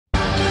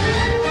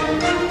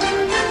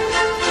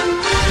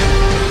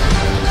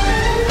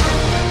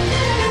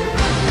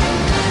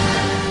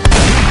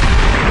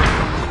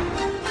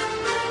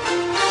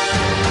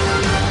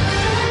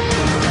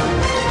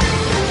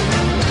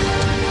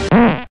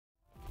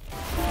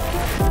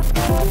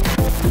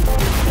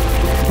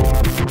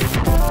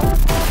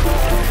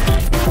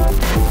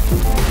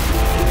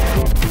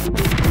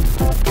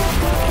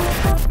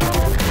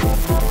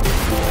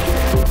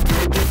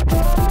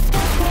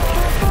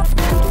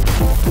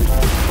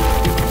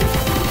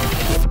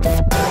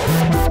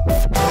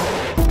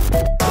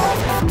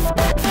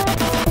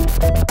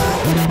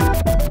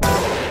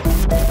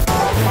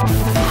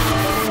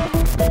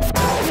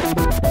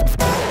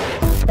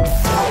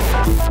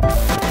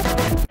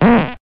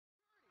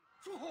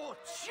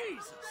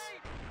Jesus!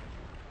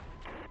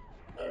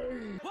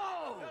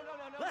 Whoa!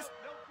 Let's...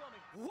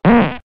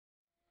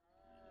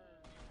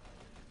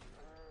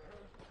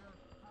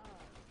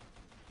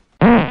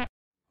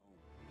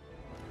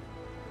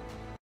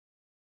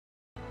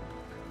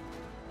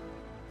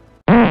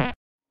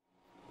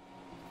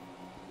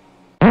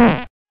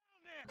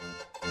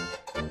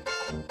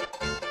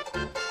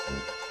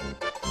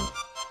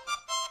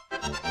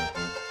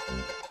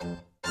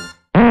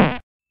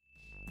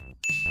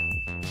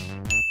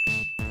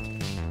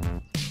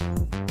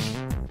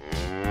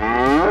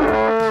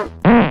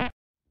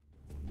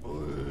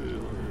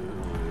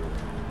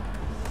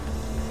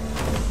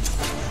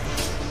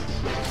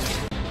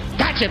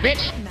 Gotcha,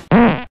 bitch!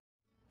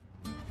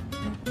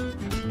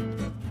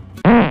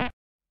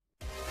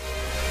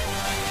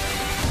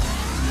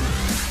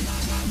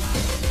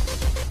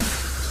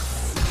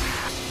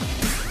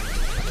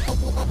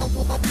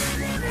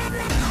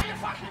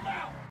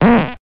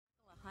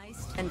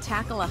 And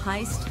tackle a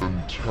heist.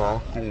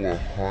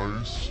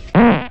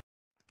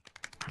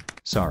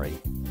 Sorry.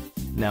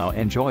 Now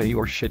enjoy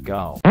your shit,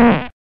 gal.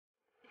 Sir,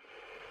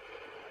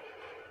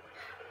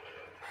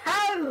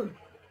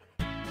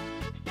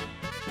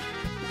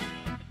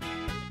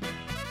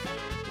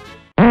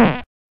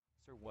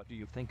 what do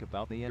you think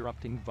about the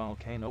erupting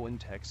volcano in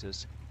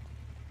Texas?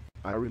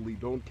 I really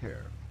don't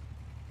care.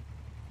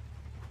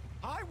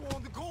 I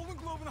won the Golden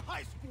Globe in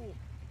high school!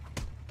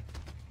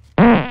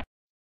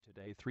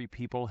 Today 3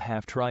 people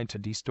have tried to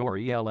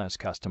de-story LS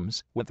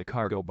Customs with the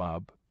cargo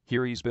bob.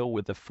 Here is Bill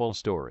with the full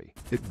story.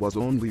 It was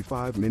only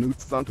 5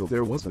 minutes until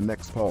there was an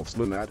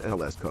expulsion at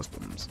LS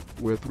Customs,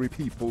 where 3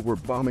 people were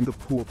bombing the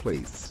poor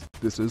place.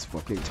 This is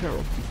fucking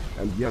terrible.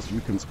 And yes,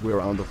 you can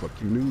swear on the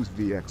fucking news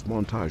VX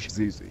montage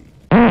ZZ.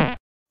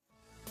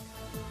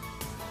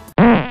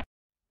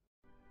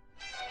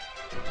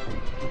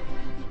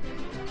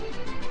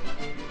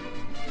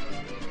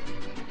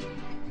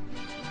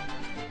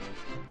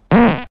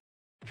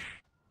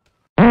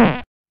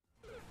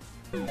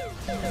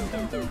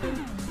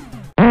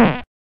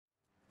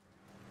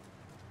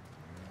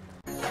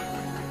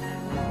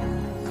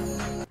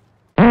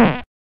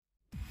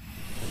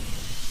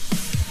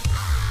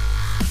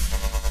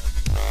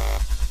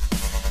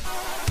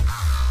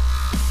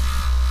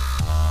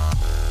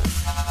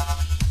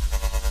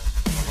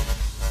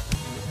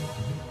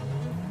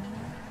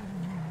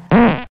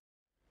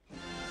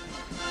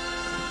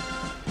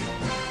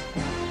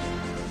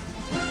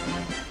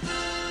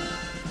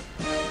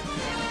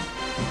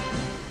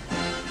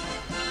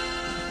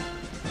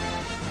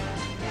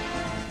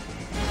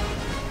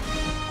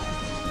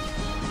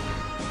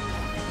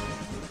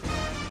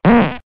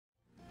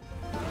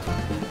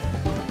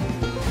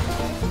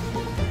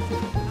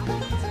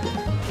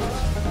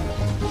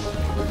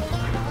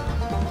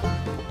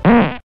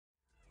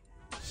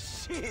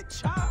 Shit,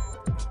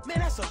 Chop! Man,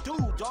 that's a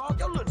dude, dog.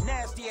 Your little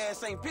nasty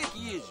ass ain't picky,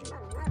 is you?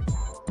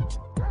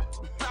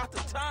 Not the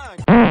time.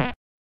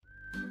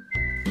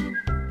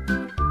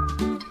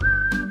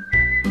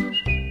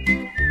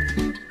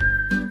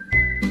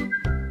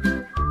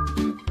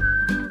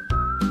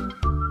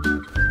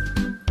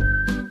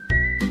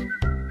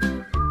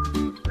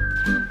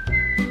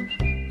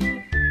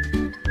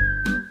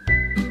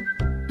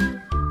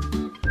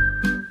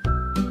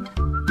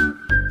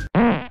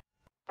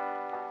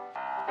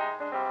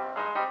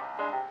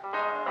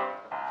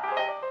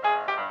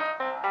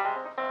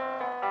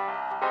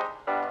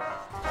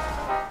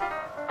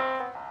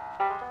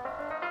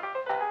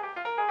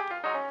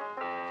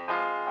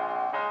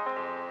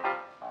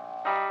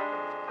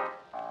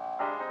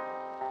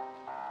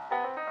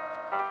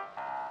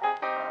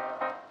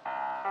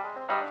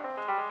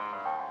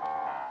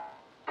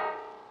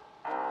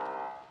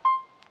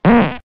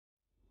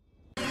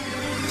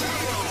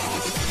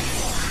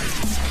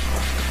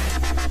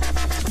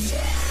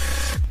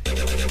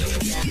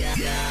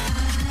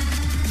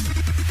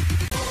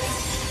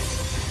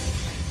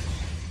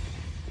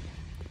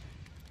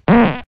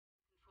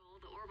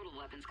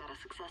 Weapons got a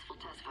successful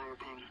test fire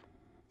ping.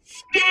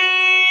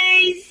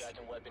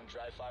 Second weapon,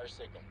 dry fire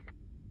signal.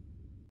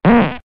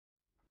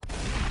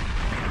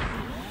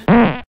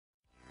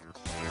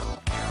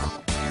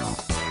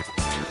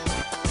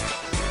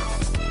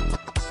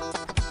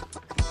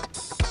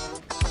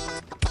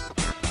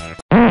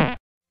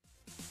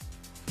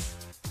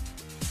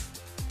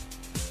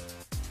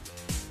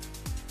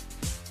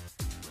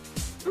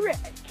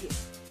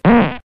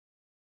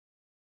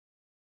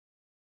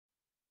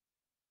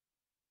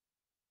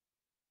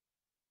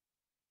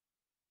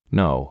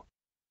 No.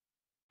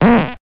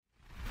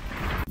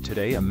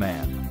 Today a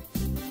man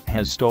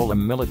has stolen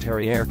a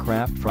military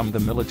aircraft from the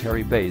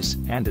military base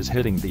and is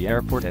hitting the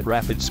airport at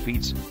rapid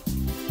speeds.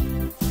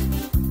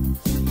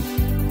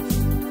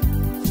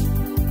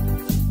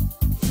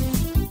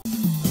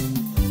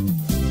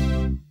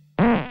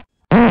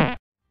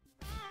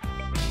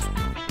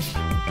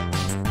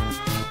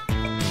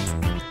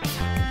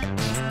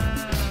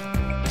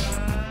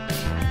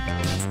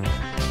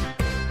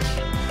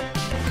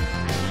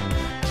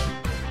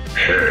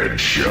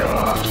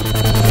 Headshot.